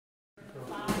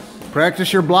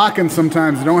Practice your blocking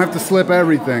sometimes. You don't have to slip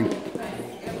everything.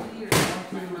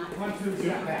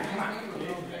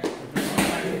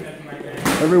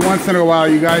 Every once in a while,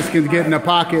 you guys can get in a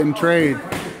pocket and trade.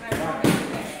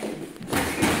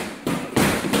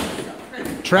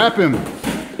 Trap him.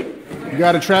 You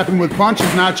got to trap him with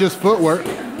punches, not just footwork.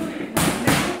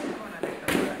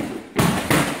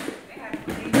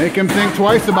 Make him think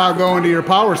twice about going to your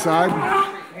power side.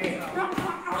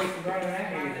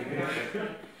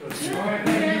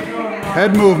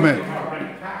 Head movement.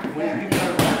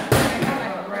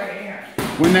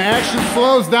 When the action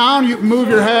slows down, you move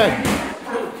your head.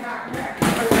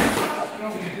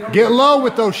 Get low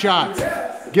with those shots.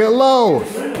 Get low.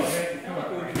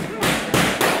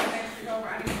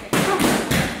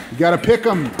 You gotta pick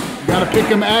them. You gotta pick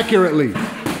them accurately.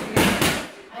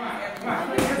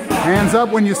 Hands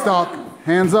up when you stalk.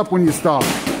 Hands up when you stalk.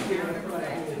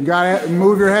 You gotta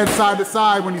move your head side to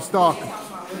side when you stalk.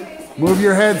 Move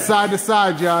your head side to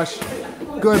side, Josh.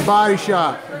 Good body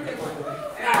shot.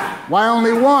 Why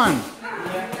only one?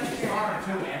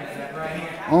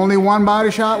 Only one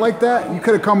body shot like that? You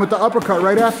could have come with the uppercut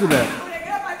right after that.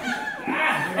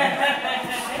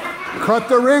 Cut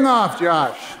the ring off,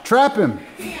 Josh. Trap him.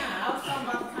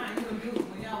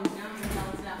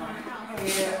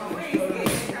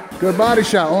 Good body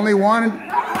shot. Only one.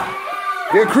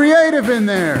 Get creative in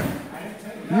there.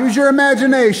 Use your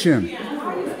imagination.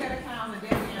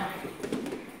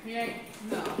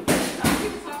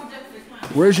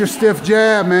 Where's your stiff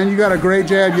jab, man? You got a great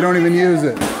jab. You don't even use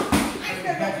it.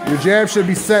 Your jab should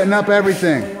be setting up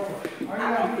everything.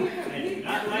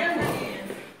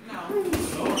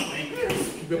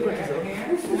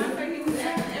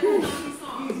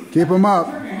 Keep them up.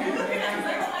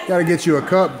 Got to get you a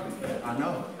cup.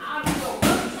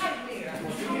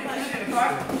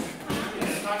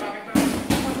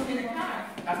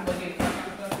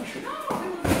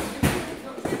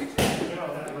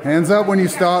 Hands up when you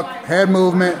stalk, head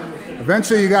movement.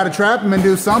 Eventually you got to trap him and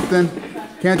do something.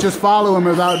 Can't just follow him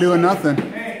without doing nothing.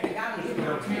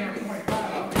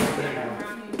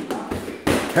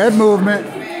 Head movement.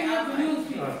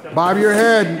 Bob your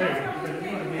head.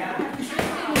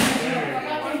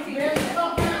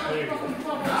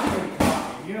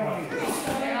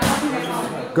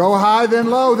 Go high,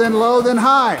 then low, then low, then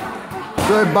high.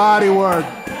 Good body work.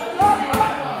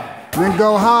 Then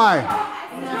go high.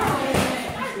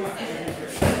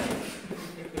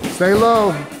 Stay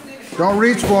low. Don't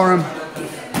reach for him.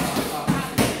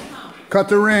 Cut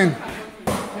the ring.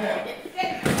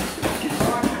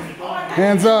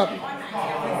 Hands up.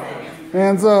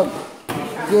 Hands up.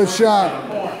 Good shot.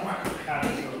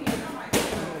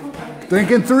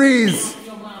 Thinking threes.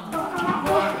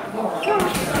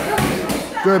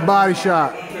 Good body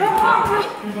shot.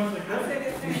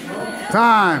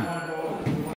 Time.